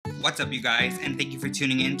What's up, you guys, and thank you for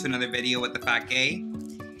tuning in to another video with the Fat Gay.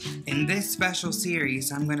 In this special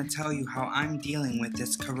series, I'm gonna tell you how I'm dealing with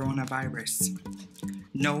this coronavirus.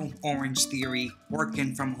 No Orangetheory,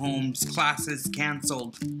 working from homes, classes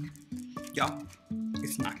canceled. Y'all,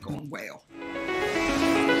 it's not going well.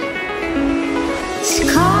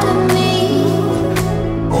 It's calling me.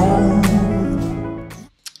 Oh.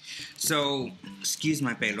 So, excuse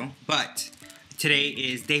my pelo, but today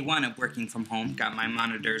is day one of working from home. Got my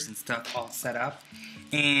monitors and stuff all set up.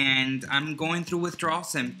 And I'm going through withdrawal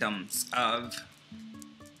symptoms. I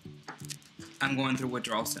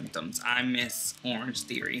miss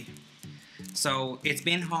Orangetheory. So it's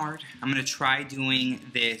been hard. I'm gonna try doing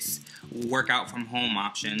this workout from home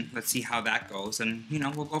option. Let's see how that goes, and you know,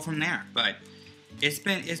 we'll go from there. But it's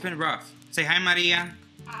been rough. Say hi, Maria.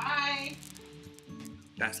 Hi.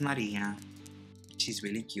 That's Maria. She's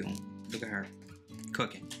really cute. Look at her.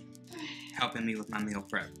 Cooking. Helping me with my meal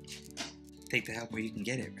prep. Take the help where you can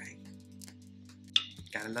get it, right?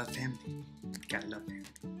 Gotta love family. Gotta love family.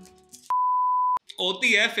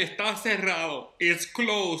 OTF está cerrado. It's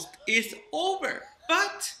closed. It's over.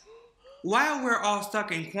 But while we're all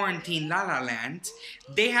stuck in quarantine la la land,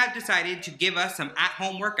 they have decided to give us some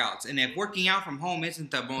at-home workouts. And if working out from home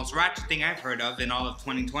isn't the most ratchet thing I've heard of in all of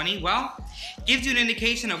 2020, well, gives you an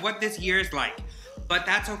indication of what this year is like. But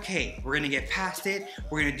that's okay. We're gonna get past it.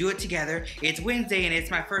 We're gonna do it together. It's Wednesday and it's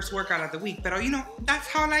my first workout of the week. But you know, that's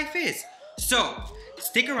how life is. So,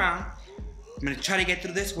 stick around. I'm gonna try to get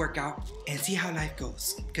through this workout and see how life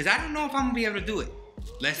goes. Because I don't know if I'm gonna be able to do it.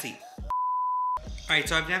 Let's see. Alright,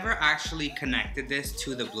 so I've never actually connected this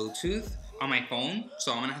to the Bluetooth on my phone.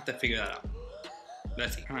 So I'm gonna have to figure that out.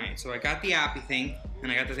 Let's see. Alright, so I got the appy thing and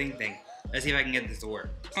I got the thing. Let's see if I can get this to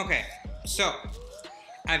work. Okay, so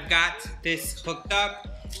I've got this hooked up.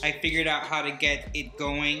 I figured out how to get it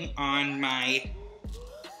going on my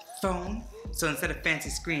phone. So instead of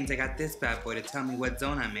fancy screens, I got this bad boy to tell me what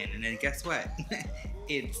zone I'm in. And then guess what?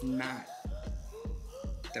 It's not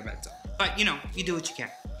the red zone. But you know, you do what you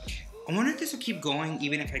can. I wonder if this will keep going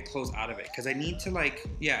even if I close out of it. Because I need to like,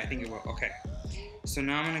 yeah, I think it will. Okay. So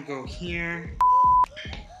now I'm going to go here.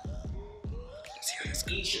 Let's see how this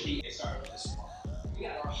goes. Should be started with this one. We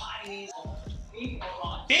got our high knees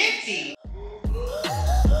on 50!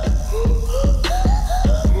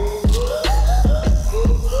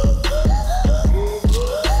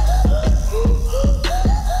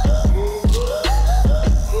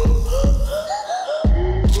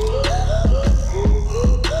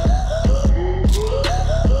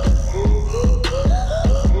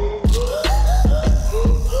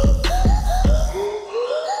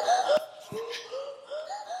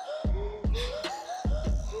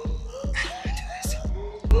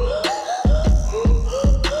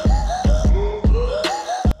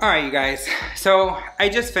 Alright, you guys, so I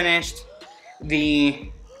just finished the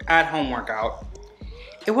at-home workout.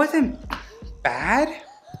 It wasn't bad,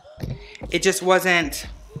 it just wasn't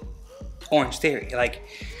Orangetheory. Like,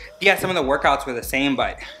 yeah, some of the workouts were the same,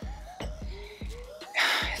 but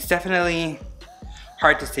it's definitely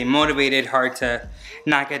hard to stay motivated, hard to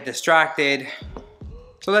not get distracted.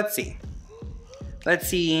 So let's see. Let's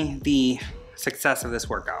see the success of this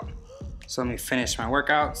workout. So let me finish my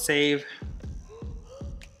workout, save.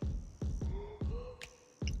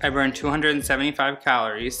 I burned 275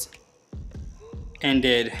 calories and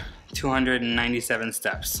did 297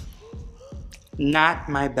 steps. Not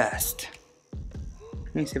my best.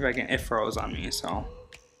 Let me see if I can, it froze on me, so.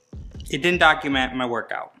 It didn't document my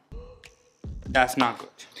workout. That's not good.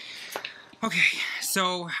 Okay,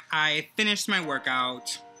 so I finished my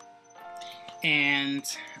workout and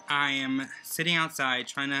I am sitting outside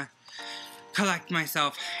trying to collect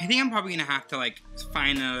myself. I think I'm probably gonna have to like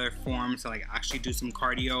find another form to like actually do some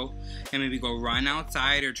cardio and maybe go run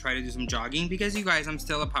outside or try to do some jogging, because you guys, I'm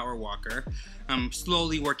still a power walker. I'm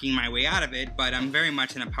slowly working my way out of it, but I'm very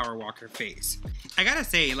much in a power walker phase. I gotta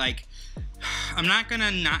say, like, I'm not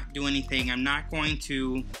gonna not do anything. I'm not going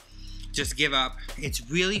to just give up. It's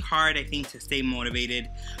really hard, I think, to stay motivated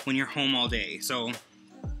when you're home all day. So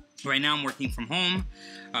right now I'm working from home.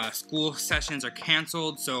 School sessions are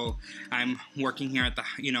canceled, so I'm working here at the,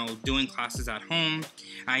 you know, doing classes at home.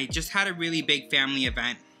 I just had a really big family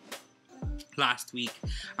event last week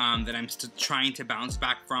that I'm still trying to bounce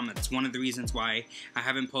back from. It's one of the reasons why I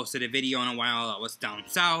haven't posted a video in a while. I was down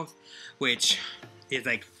south, which is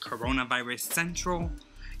like coronavirus central,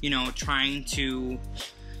 you know, trying to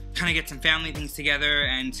kind of get some family things together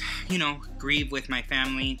and, you know, grieve with my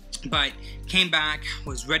family. But came back,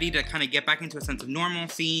 was ready to kind of get back into a sense of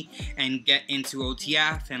normalcy and get into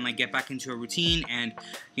OTF and like get back into a routine. And,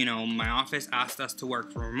 you know, my office asked us to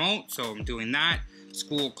work remote, so I'm doing that.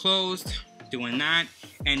 school closed, doing that,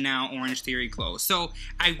 and now Orangetheory closed. So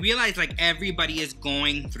I realize like everybody is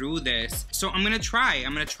going through this. So I'm gonna try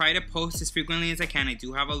to post as frequently as I can. I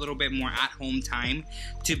do have a little bit more at home time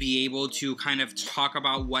to be able to kind of talk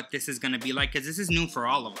about what this is gonna be like, because this is new for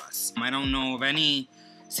all of us. I don't know of any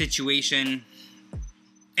situation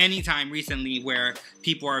anytime recently where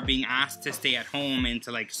people are being asked to stay at home and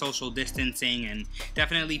to like social distancing, and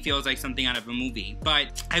definitely feels like something out of a movie.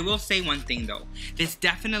 But I will say one thing though, this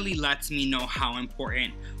definitely lets me know how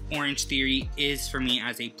important Orangetheory is for me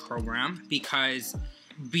as a program, because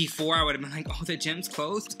before I would have been like, oh, the gym's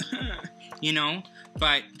closed, you know,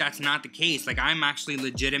 but that's not the case. Like, I'm actually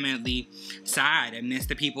legitimately sad. I miss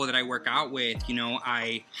the people that I work out with, you know,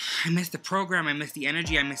 I miss the program, I miss the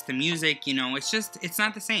energy, I miss the music, you know, it's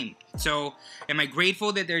not the same. So am I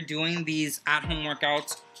grateful that they're doing these at-home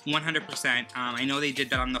workouts? 100%. I know they did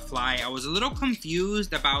that on the fly. I was a little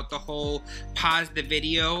confused about the whole pause the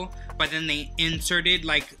video, but then they inserted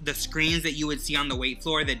like the screens that you would see on the weight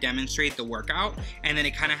floor that demonstrate the workout, and then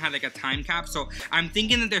it kind of had like a time cap. So I'm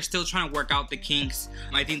thinking that they're still trying to work out the kinks.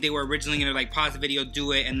 I think they were originally gonna like pause the video,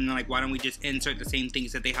 do it, and then like, why don't we just insert the same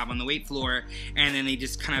things that they have on the weight floor? And then they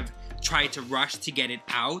just kind of tried to rush to get it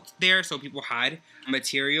out there so people had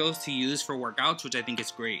materials to use for workouts, which I think is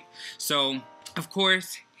great. So of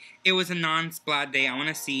course, it was a non-splat day. I want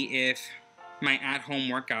to see if my at-home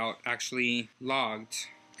workout actually logged.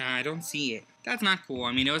 I don't see it. That's not cool.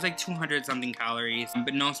 I mean, it was like 200 something calories,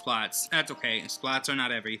 but no splats. That's okay. Splats are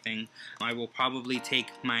not everything. I will probably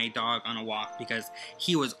take my dog on a walk because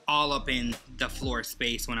he was all up in the floor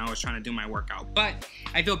space when I was trying to do my workout. But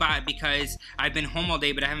I feel bad because I've been home all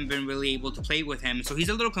day, but I haven't been really able to play with him. So he's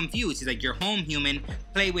a little confused. He's like, you're home, human.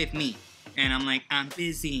 Play with me. And I'm like, I'm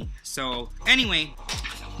busy. So anyway,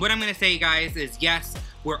 what I'm gonna say, guys, is yes,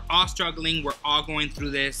 we're all struggling. We're all going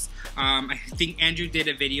through this. I think Andrew did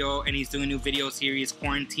a video and he's doing a new video series,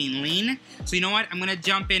 Quarantine Lean. So you know what? I'm gonna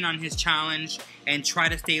jump in on his challenge and try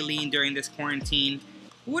to stay lean during this quarantine.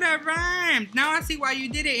 Ooh, that rhymed. Now I see why you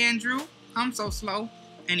did it, Andrew. I'm so slow.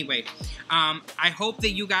 Anyway, I hope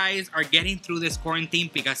that you guys are getting through this quarantine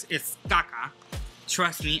because it's taka.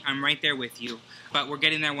 Trust me, I'm right there with you. But we're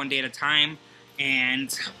getting there one day at a time,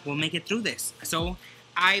 and we'll make it through this. So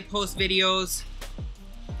I post videos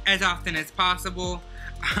as often as possible.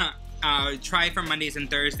 Try for Mondays and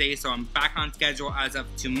Thursdays, so I'm back on schedule as of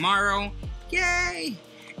tomorrow. Yay!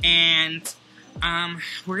 And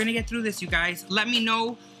we're gonna get through this, you guys. Let me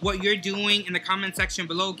know what you're doing in the comment section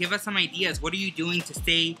below. Give us some ideas. What are you doing to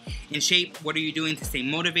stay in shape? What are you doing to stay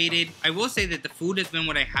motivated? I will say that the food has been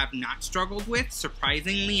what I have not struggled with,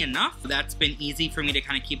 surprisingly enough. That's been easy for me to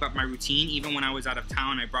kind of keep up my routine. Even when I was out of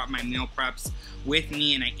town, I brought my meal preps with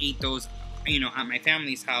me and I ate those, you know, at my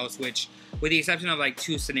family's house, which, with the exception of like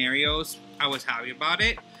 2 scenarios, I was happy about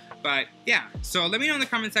it. But yeah, so let me know in the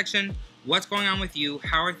comment section what's going on with you,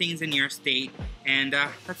 how are things in your state, and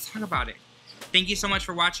let's talk about it. Thank you so much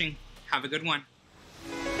for watching. Have a good one.